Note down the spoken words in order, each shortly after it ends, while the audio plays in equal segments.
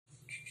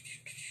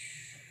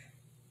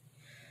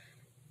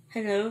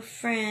Hello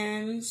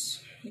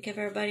friends, give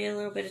everybody a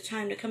little bit of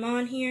time to come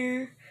on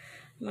here.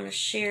 I'm going to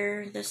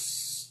share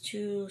this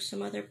to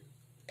some other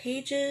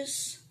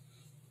pages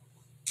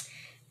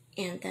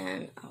and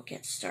then I'll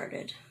get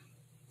started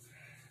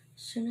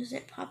as soon as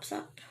it pops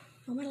up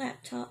on my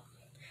laptop.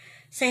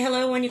 Say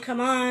hello when you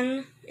come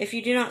on. If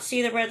you do not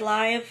see the red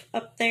live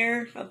up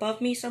there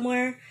above me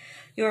somewhere,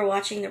 you are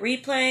watching the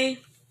replay.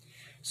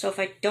 So if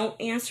I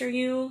don't answer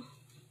you,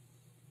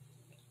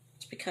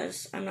 it's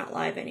because I'm not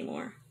live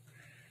anymore.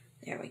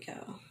 There we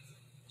go.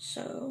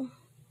 So,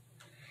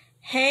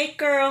 hey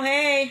girl,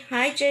 hey.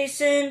 Hi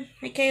Jason.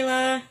 Hi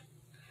Kayla.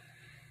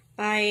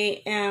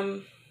 I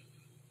am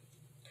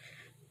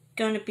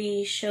going to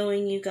be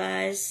showing you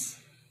guys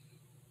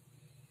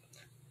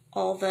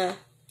all the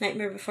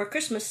Nightmare Before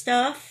Christmas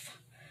stuff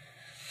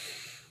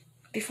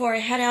before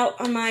I head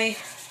out on my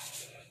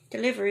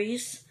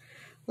deliveries.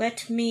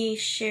 Let me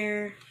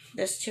share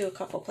this to a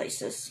couple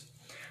places.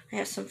 I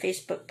have some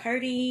Facebook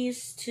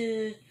parties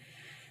to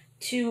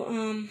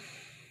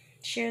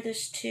share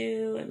this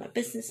to, and my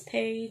business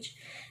page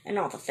and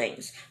all the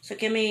things. So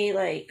give me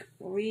like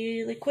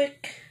really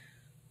quick.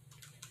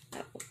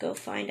 I will go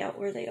find out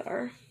where they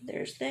are.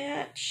 There's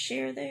that,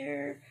 share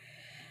there,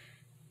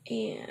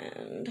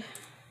 and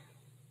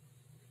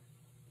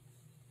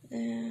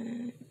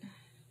then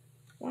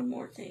one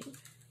more thing.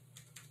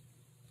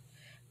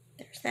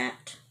 There's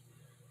that.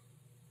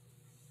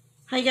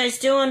 How you guys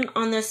doing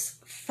on this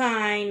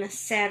fine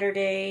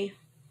Saturday?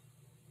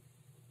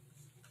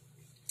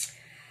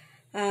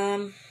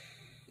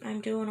 I'm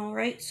doing all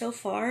right so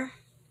far.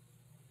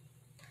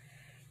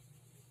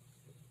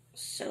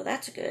 So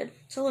that's good.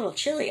 It's a little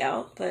chilly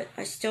out, but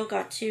I still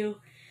got to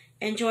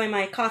enjoy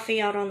my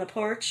coffee out on the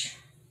porch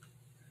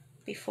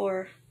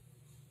before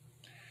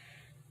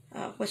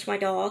with my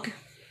dog.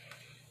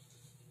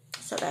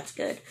 So that's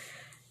good.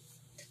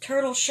 The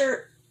turtle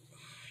shirt.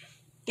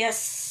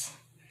 Yes.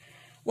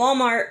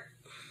 Walmart.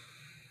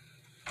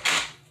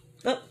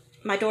 Oh,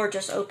 my door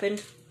just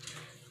opened.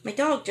 My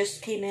dog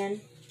just came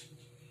in.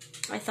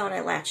 I thought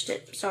I latched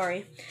it.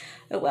 Sorry.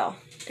 Oh well,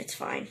 it's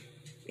fine.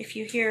 If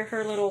you hear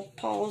her little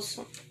paws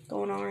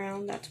going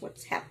around, that's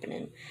what's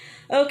happening.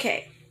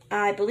 Okay.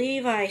 I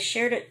believe I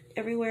shared it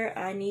everywhere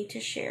I need to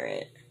share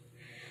it.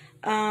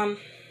 Hi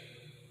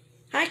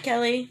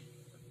Kelly.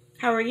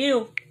 How are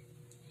you?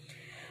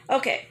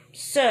 Okay,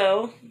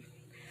 so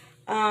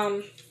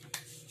I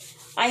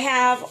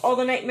have all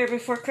the Nightmare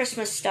Before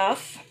Christmas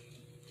stuff.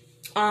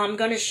 I'm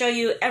going to show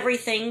you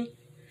everything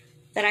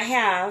that I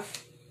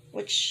have,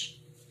 which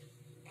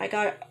I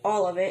got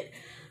all of it,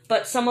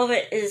 but some of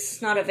it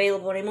is not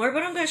available anymore,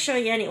 but I'm going to show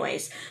you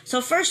anyways.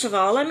 So first of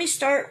all, let me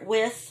start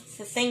with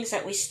the things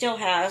that we still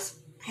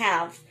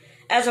have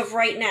as of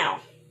right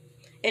now.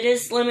 It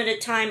is limited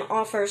time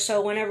offer,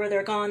 so whenever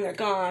they're gone, they're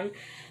gone.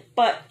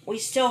 But we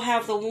still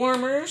have the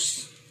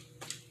warmers,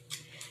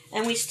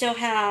 and we still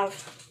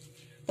have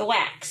the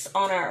wax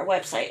on our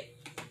website.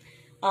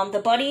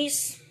 The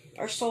buddies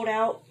are sold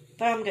out,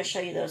 but I'm going to show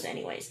you those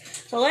anyways.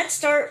 So let's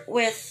start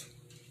with...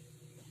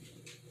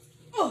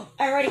 Oh,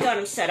 I already got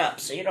them set up,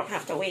 so you don't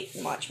have to wait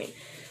and watch me.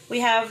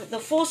 We have the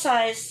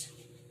full-size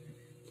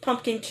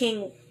Pumpkin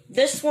King.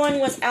 This one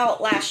was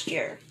out last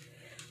year.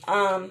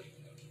 And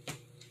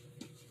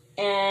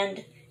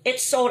it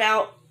sold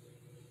out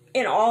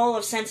in all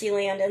of Scentsy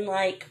land in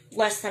like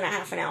less than a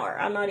half an hour.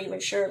 I'm not even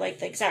sure like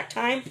the exact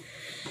time.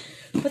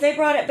 But they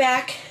brought it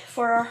back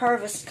for our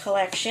Harvest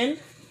collection.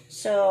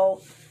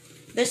 So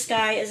this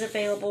guy is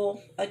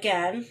available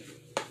again.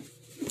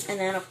 And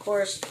then of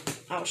course...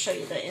 I'll show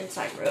you the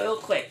inside real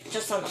quick,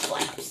 just on the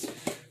flaps,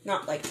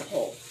 not like the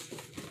whole.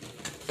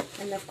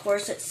 And of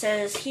course it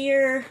says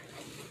here,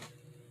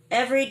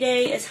 every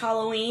day is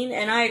Halloween,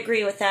 and I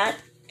agree with that.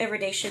 Every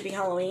day should be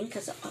Halloween,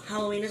 because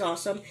Halloween is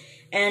awesome.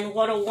 And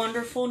what a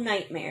wonderful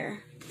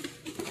nightmare.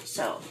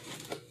 So,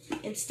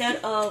 instead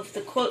of the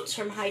quotes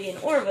from Heidi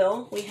and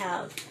Orville, we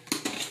have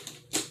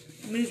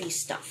movie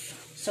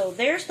stuff. So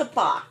there's the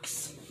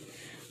box.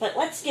 But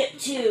let's get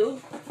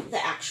to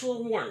the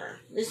actual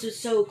warmer. This is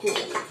so cool.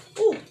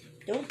 Ooh,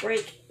 don't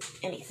break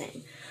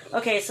anything.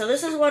 Okay, so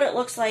this is what it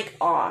looks like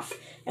off.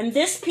 And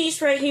this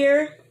piece right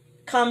here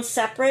comes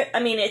separate. I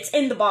mean, it's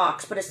in the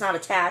box, but it's not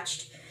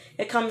attached.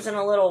 It comes in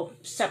a little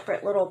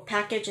separate little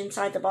package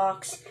inside the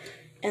box.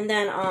 And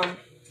then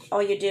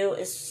all you do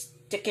is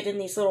stick it in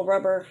these little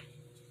rubber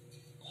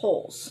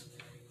holes.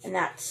 And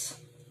that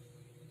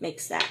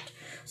makes that.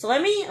 So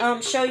let me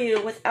show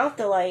you without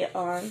the light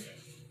on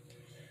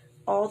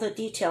all the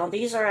detail.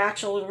 These are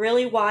actually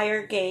really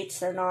wire gates.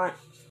 They're not...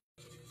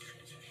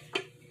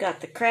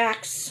 Got the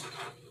cracks.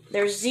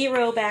 There's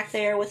Zero back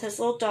there with his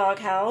little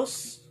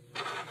doghouse.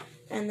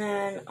 And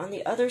then on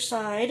the other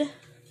side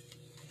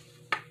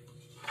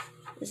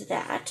is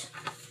that.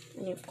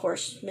 And of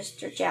course,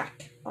 Mr.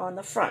 Jack on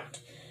the front.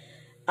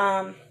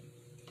 And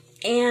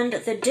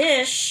the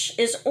dish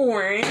is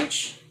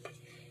orange.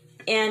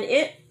 And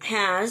it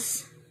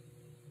has...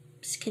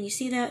 Can you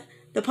see that?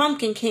 The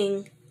Pumpkin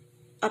King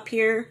up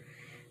here.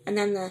 And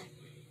then the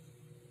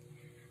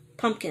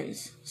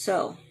pumpkins.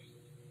 So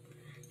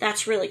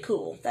that's really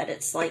cool that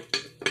it's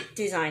like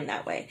designed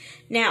that way.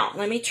 Now,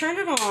 let me turn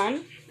it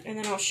on, and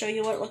then I'll show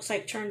you what it looks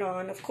like turned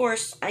on. Of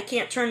course, I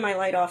can't turn my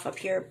light off up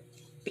here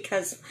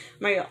because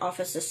my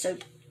office is so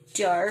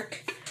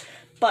dark,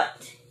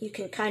 but you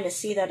can kind of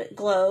see that it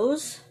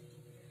glows.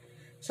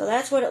 So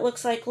that's what it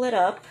looks like lit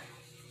up.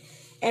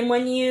 And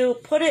when you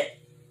put it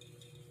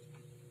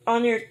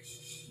on your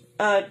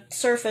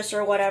surface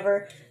or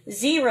whatever,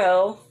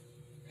 0,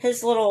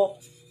 his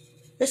little,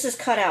 this is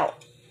cut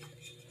out.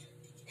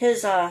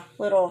 His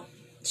little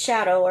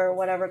shadow or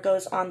whatever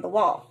goes on the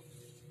wall.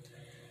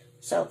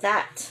 So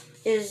that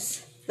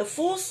is the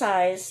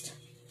full-sized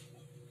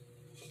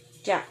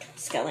Jack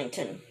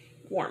Skellington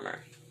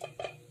warmer.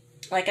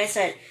 Like I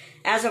said,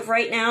 as of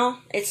right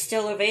now, it's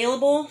still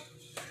available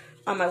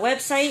on my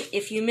website.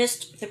 If you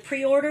missed the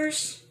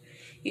pre-orders,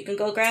 you can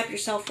go grab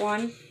yourself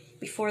one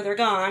before they're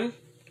gone.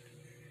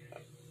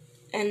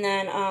 And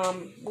then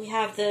we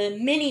have the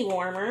mini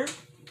warmer,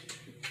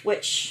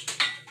 which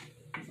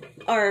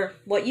are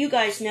what you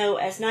guys know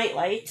as night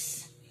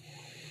lights.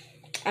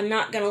 I'm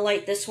not going to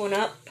light this one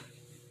up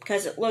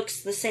because it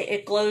looks the same,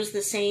 it glows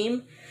the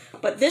same.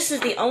 But this is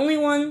the only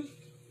one,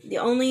 the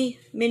only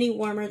mini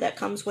warmer that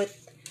comes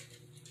with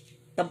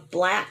the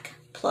black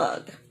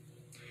plug.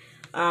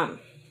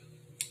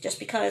 Just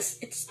because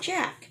it's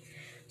Jack.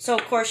 So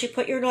of course you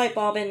put your light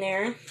bulb in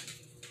there,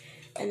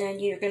 and then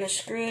you're going to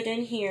screw it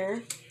in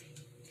here.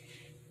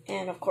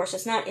 And of course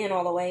it's not in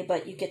all the way,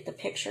 but you get the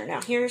picture.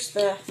 Now here's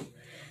the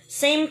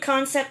same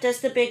concept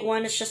as the big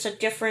one. It's just a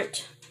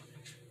different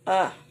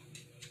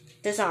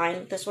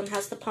design. This one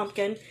has the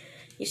pumpkin.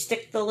 You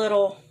stick the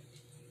little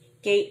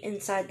gate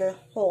inside the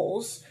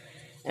holes.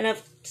 And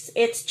if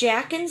it's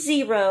Jack and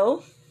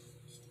 0.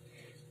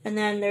 And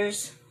then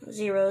there's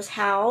 0's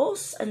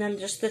house. And then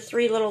just the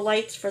 3 little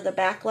lights for the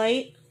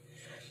backlight.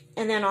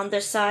 And then on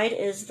this side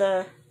is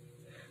the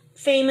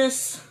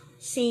famous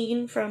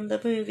scene from the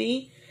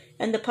movie.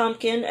 And the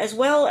pumpkin, as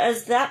well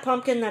as that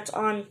pumpkin that's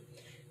on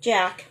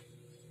Jack.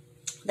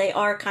 They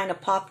are kind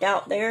of popped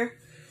out there.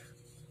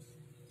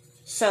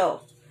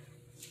 So,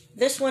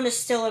 this one is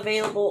still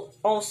available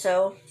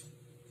also.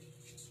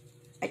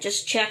 I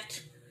just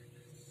checked.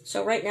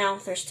 So right now,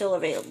 they're still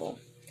available.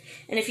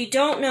 And if you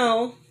don't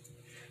know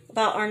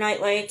about our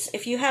night lights,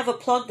 if you have a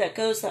plug that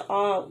goes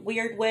the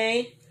weird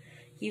way,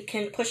 you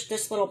can push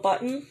this little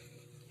button.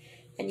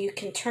 And you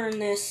can turn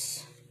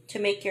this to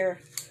make your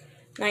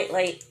night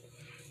light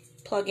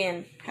plug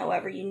in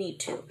however you need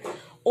to.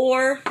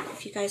 Or,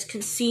 if you guys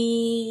can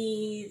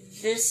see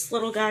this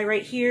little guy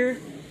right here,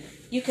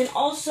 you can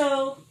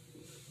also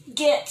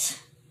get,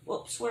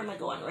 whoops, where am I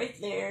going? Right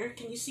there.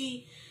 Can you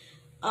see?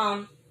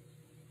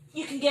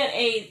 You can get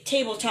a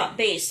tabletop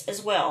base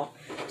as well.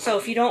 So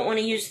if you don't want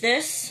to use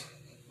this,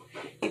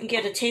 you can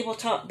get a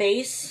tabletop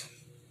base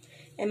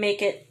and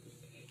make it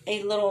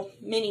a little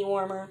mini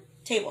warmer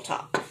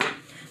tabletop.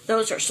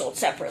 Those are sold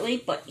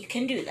separately, but you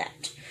can do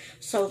that.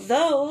 So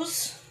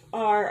those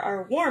are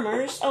our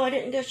warmers. Oh, I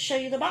didn't just show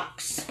you the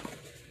box.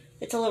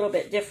 It's a little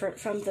bit different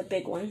from the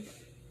big one.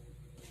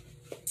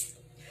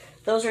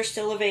 Those are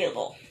still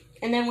available.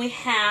 And then we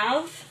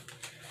have,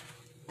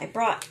 I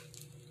brought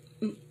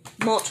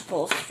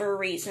multiples for a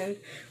reason.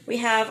 We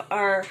have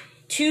our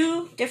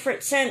 2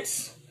 different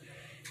scents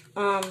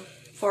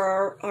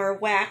for our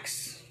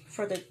wax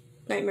for the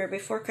Nightmare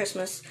Before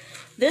Christmas.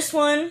 This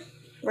one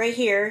right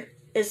here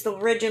is the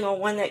original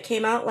one that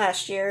came out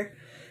last year,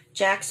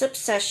 Jack's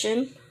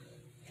Obsession.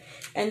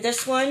 And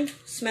this one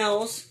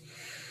smells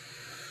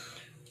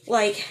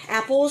like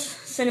apples,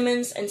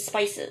 cinnamons, and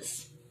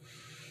spices.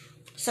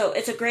 So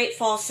it's a great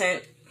fall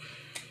scent.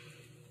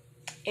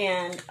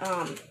 And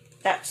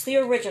that's the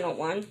original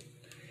one.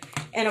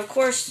 And of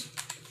course,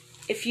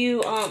 if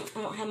you, I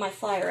don't have my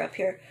flyer up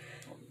here.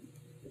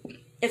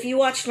 If you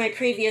watched my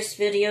previous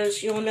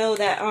videos, you'll know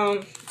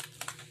that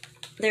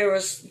there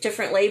was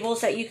different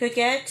labels that you could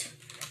get.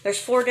 There's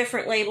 4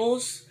 different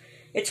labels.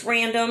 It's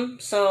random,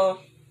 so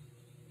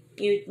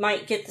you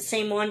might get the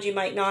same ones, you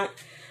might not.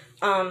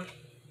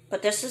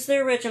 But this is the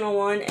original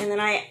one. And then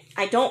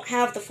I don't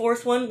have the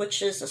 4th one,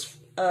 which is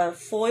a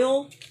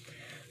foil.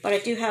 But I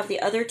do have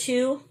the other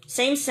 2.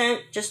 Same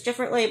scent, just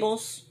different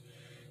labels.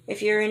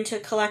 If you're into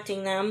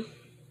collecting them.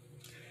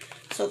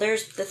 So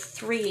there's the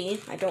 3.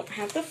 I don't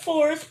have the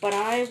 4th, but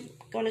I'm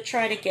going to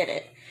try to get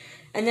it.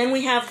 And then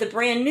we have the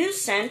brand new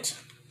scent,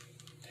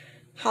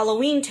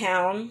 Halloween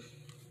Town.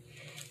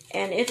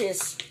 And it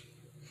is,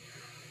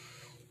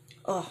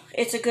 oh,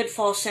 it's a good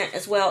fall scent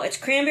as well. It's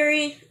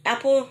cranberry,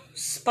 apples,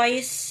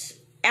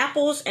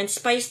 and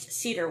spiced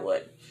cedar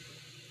wood.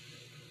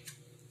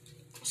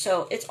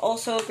 So it's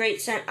also a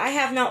great scent. I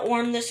have not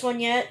warmed this one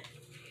yet,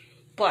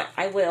 but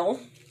I will.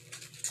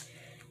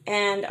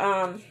 And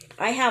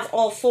I have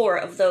all 4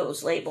 of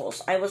those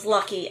labels. I was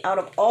lucky. Out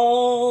of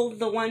all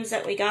the ones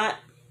that we got,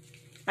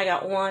 I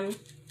got 1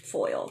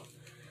 foil.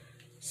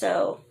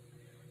 So,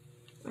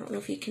 I don't know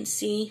if you can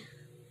see.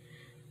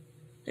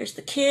 There's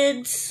the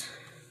kids.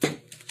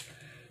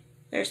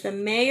 There's the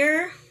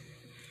mayor.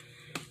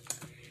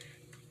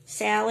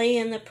 Sally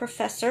and the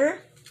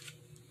professor.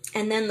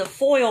 And then the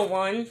foil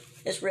one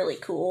is really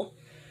cool.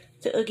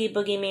 The Oogie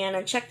Boogie Man.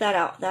 And check that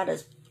out. That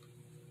is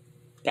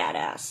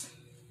badass.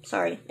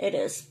 Sorry, it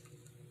is.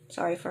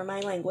 Sorry for my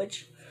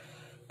language.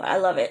 But I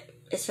love it.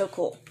 It's so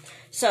cool.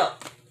 So,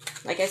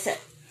 like I said,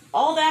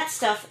 all that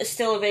stuff is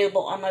still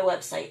available on my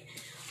website.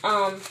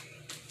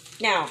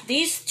 Now,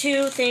 these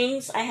two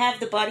things, I have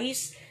the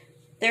buddies.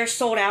 They're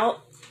sold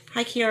out.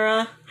 Hi,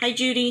 Kiara. Hi,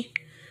 Judy.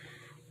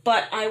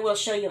 But I will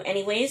show you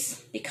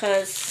anyways,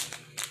 because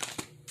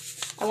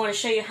I want to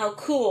show you how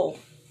cool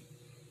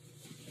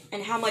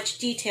and how much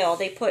detail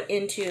they put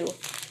into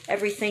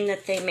everything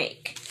that they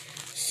make.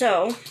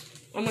 So,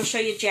 I'm going to show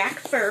you Jack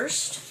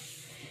first.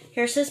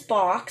 Here's his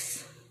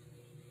box.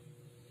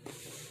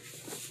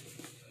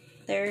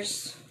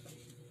 There's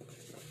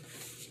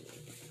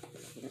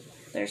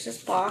his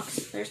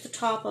box. There's the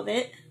top of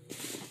it.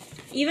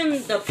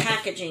 Even the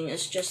packaging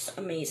is just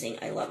amazing.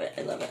 I love it.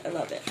 I love it. I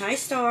love it. Hi,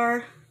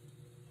 Star.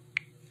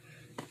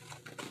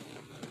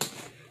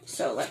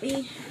 So let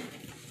me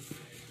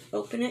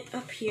open it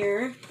up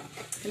here.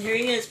 And here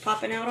he is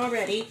popping out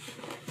already.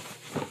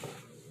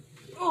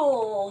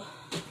 Oh.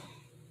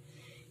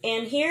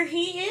 And here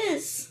he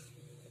is.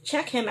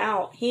 Check him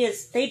out.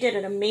 They did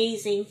an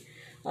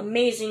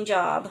amazing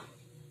job.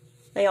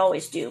 They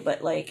always do,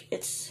 but like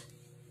it's...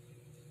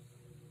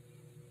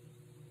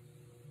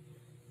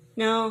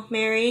 No,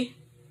 Mary,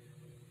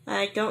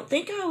 I don't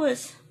think I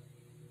was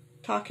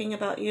talking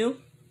about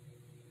you.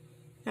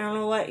 I don't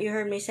know what you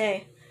heard me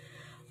say.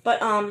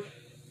 But,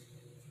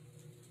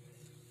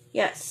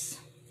 yes.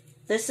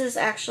 This is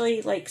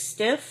actually, like,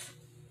 stiff.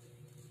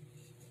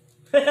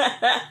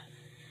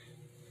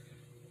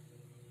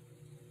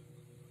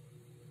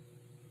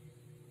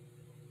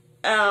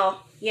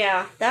 Oh,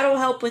 yeah. That'll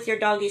help with your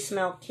doggy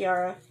smell,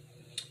 Kiara.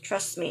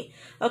 Trust me.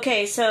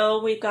 Okay,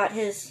 so we've got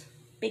his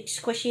big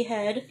squishy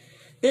head.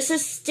 This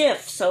is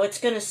stiff, so it's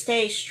going to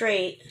stay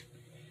straight.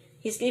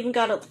 He's even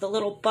got the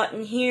little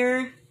button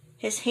here.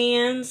 His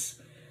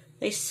hands,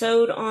 they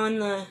sewed on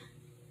the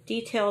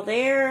detail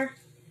there.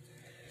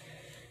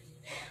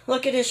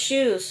 Look at his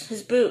shoes,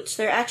 his boots.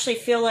 They actually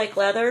feel like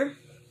leather.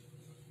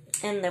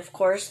 And, of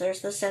course, there's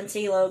the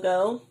Scentsy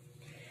logo.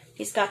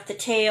 He's got the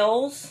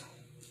tails.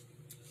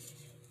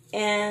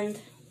 And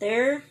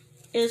there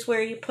is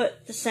where you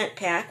put the scent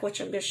pack, which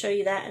I'm going to show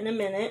you that in a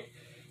minute.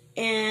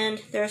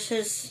 And there's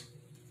his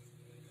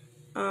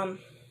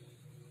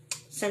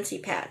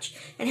Scentsy patch.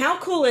 And how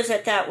cool is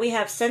it that we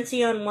have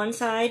Scentsy on one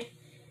side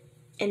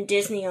and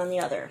Disney on the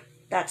other?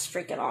 That's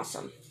freaking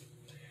awesome.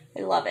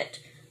 I love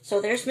it.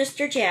 So there's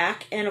Mr.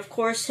 Jack, and of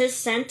course his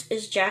scent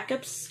is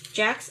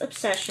Jack's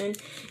Obsession.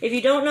 If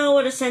you don't know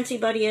what a Scentsy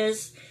Buddy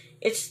is,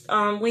 it's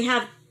we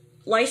have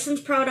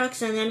licensed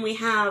products, and then we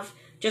have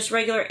just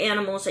regular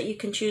animals that you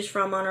can choose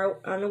from on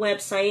the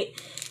website.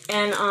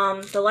 And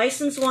the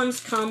licensed ones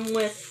come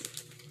with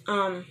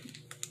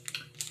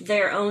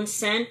their own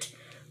scent,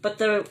 but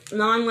the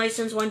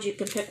non-licensed ones you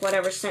can pick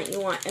whatever scent you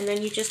want. And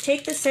then you just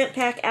take the scent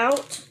pack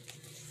out,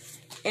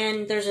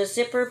 and there's a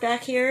zipper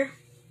back here,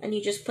 and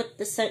you just put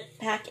the scent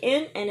pack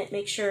in, and it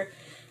makes your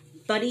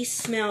buddies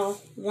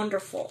smell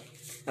wonderful.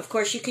 Of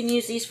course, you can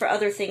use these for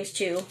other things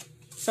too.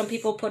 Some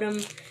people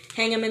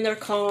hang them in their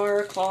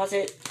car,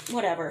 closet,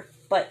 whatever.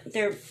 But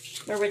they're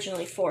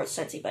originally for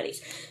Scentsy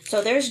Buddies.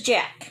 So there's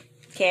Jack.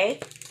 Okay,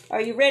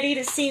 are you ready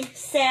to see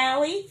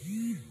Sally?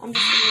 I'm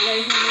just going to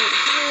lay him over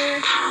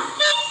here.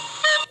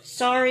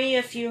 Sorry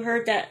if you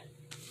heard that.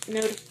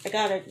 I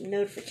got a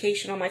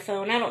notification on my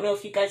phone. I don't know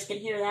if you guys can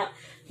hear that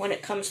when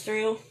it comes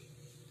through.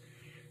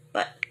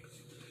 But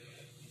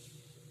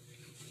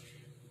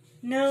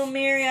no,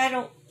 Mary, I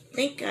don't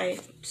think I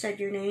said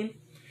your name.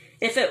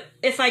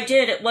 If I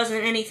did, it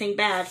wasn't anything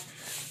bad.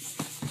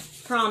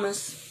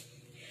 Promise.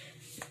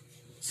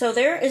 So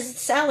there is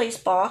Sally's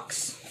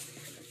box.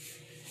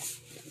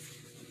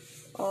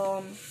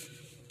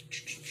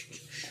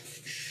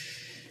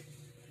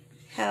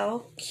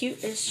 How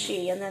cute is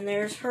she? And then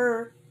there's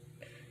her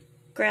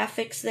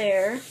graphics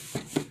there.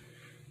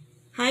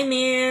 Hi,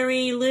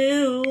 Mary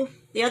Lou.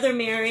 The other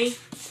Mary.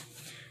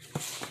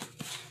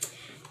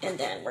 And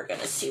then we're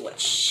going to see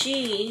what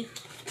she's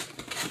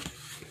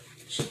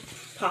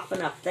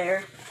popping up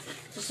there.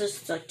 This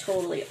is like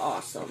totally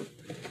awesome.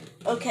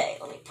 Okay,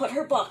 let me put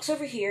her box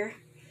over here.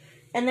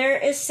 And there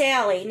is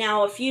Sally.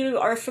 Now, if you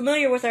are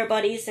familiar with our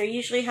buddies, they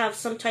usually have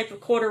some type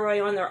of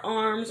corduroy on their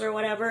arms or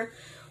whatever.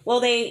 Well,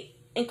 they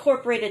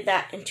incorporated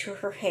that into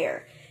her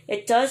hair.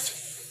 It does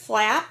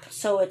flap,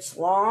 so it's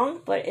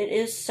long, but it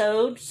is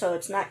sewed, so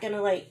it's not going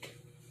to, like,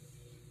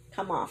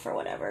 come off or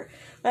whatever.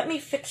 Let me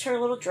fix her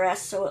little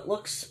dress so it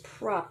looks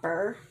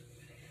proper.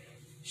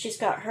 She's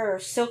got her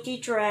silky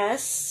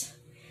dress.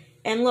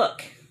 And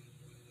look.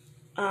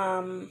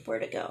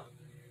 Where'd it go?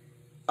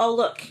 Oh,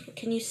 look.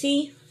 Can you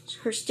see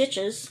her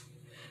stitches?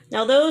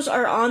 Now, those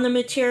are on the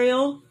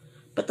material,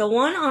 but the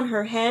one on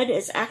her head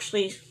is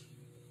actually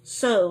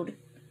sewed,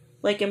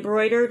 like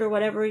embroidered or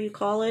whatever you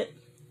call it.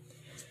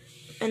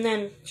 And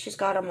then she's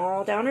got them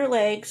all down her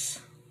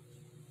legs,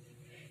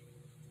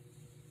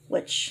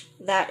 which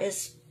that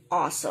is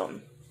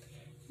awesome.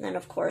 And then,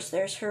 of course,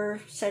 there's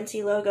her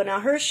Scentsy logo.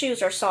 Now, her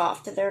shoes are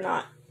soft. They're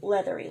not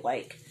leathery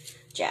like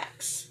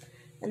Jack's.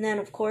 And then,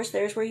 of course,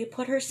 there's where you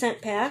put her scent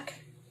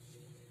pack.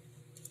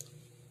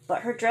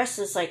 But her dress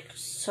is, like,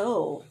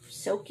 so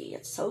silky.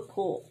 It's so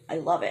cool. I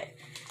love it.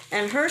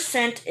 And her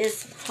scent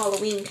is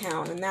Halloween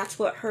Town, and that's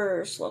what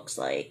hers looks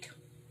like.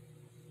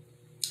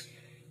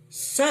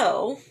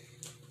 So,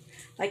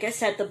 like I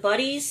said, the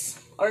buddies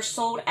are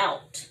sold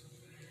out.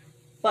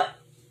 But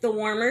the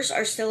warmers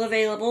are still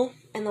available,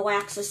 and the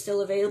wax is still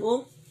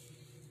available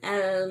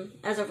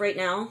as of right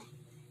now.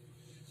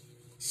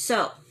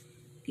 So,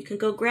 you can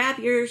go grab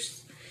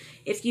yours.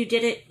 If you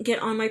didn't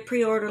get on my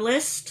pre-order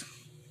list,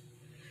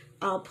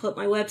 I'll put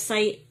my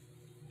website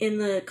in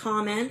the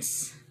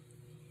comments.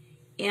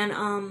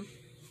 And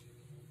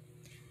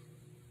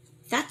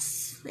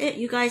that's it.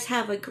 You guys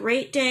have a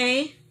great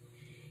day.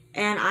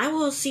 And I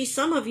will see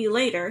some of you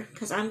later,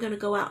 because I'm going to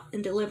go out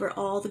and deliver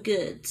all the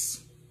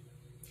goods.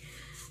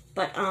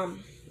 But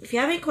if you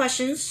have any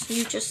questions,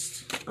 you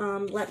just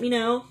let me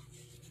know.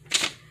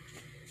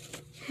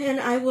 And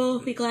I will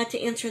be glad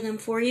to answer them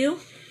for you.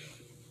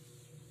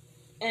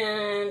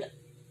 And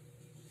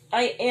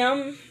I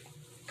am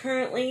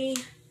currently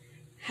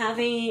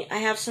I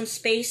have some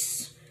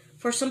space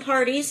for some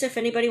parties if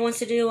anybody wants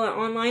to do an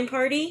online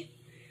party.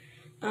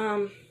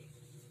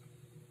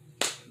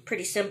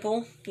 Pretty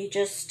simple. You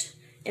just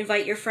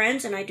invite your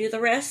friends and I do the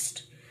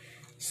rest.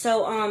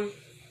 So,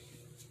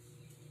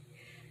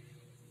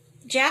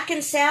 Jack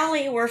and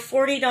Sally were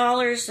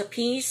 $40 a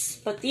piece,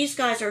 but these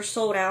guys are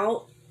sold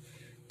out.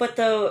 But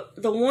the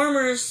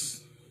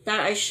warmers that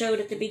I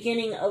showed at the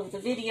beginning of the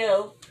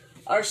video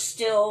are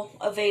still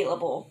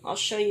available. I'll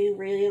show you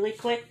really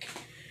quick.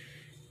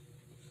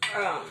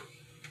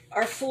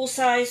 Our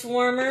full-size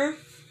warmer.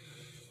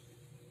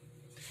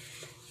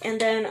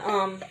 And then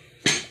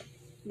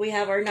we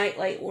have our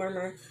nightlight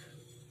warmer.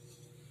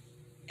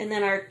 And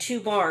then our two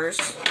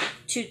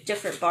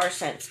different bar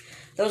scents.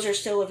 Those are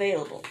still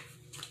available.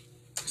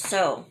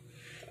 So,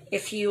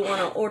 if you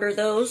want to order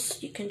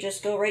those, you can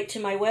just go right to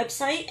my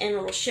website and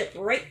it'll ship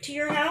right to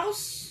your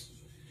house.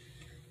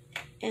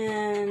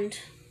 And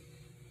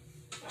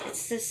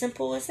it's as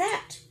simple as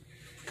that.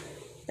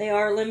 They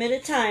are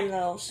limited time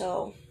though,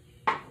 so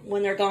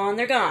when they're gone,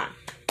 they're gone.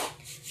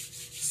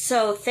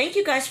 So, thank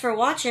you guys for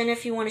watching.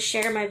 If you want to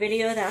share my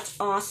video, that's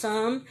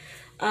awesome.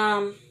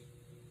 And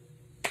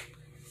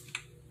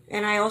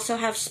I also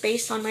have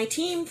space on my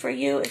team for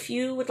you if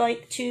you would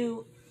like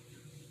to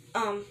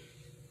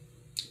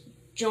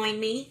join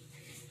me,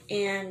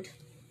 and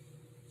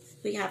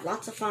we have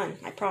lots of fun,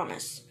 I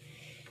promise.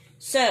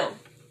 So,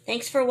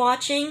 thanks for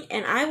watching,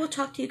 and I will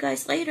talk to you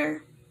guys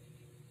later.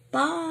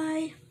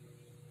 Bye.